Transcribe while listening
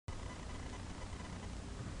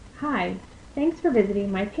Hi, thanks for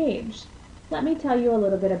visiting my page. Let me tell you a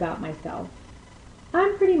little bit about myself.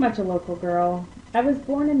 I'm pretty much a local girl. I was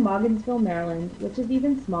born in Mogginsville, Maryland, which is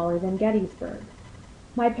even smaller than Gettysburg.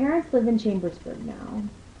 My parents live in Chambersburg now.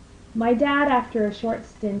 My dad, after a short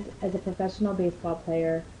stint as a professional baseball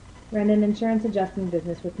player, ran an insurance adjusting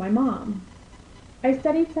business with my mom. I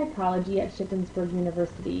studied psychology at Shippensburg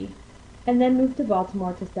University and then moved to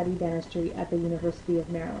Baltimore to study dentistry at the University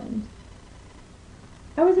of Maryland.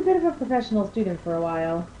 I was a bit of a professional student for a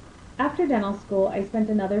while. After dental school, I spent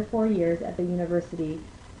another 4 years at the university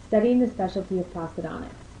studying the specialty of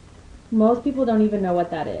prosthodontics. Most people don't even know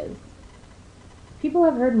what that is. People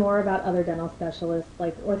have heard more about other dental specialists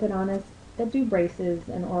like orthodontists that do braces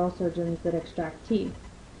and oral surgeons that extract teeth.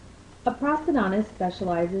 A prosthodontist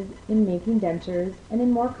specializes in making dentures and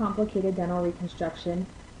in more complicated dental reconstruction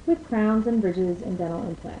with crowns and bridges and dental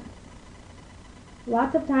implants.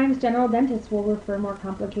 Lots of times general dentists will refer more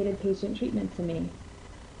complicated patient treatments to me.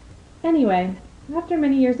 Anyway, after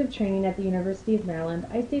many years of training at the University of Maryland,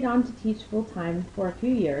 I stayed on to teach full-time for a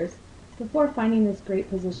few years before finding this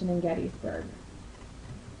great position in Gettysburg.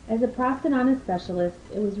 As a prosthodontist specialist,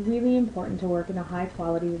 it was really important to work in a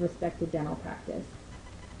high-quality, respected dental practice.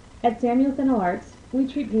 At Samuels Dental Arts, we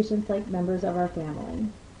treat patients like members of our family,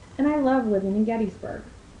 and I love living in Gettysburg.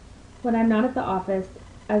 When I'm not at the office,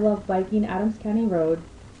 I love biking Adams County Road,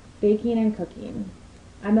 baking and cooking.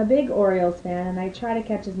 I'm a big Orioles fan and I try to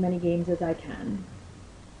catch as many games as I can.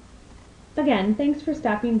 Again, thanks for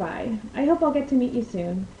stopping by. I hope I'll get to meet you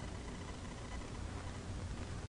soon.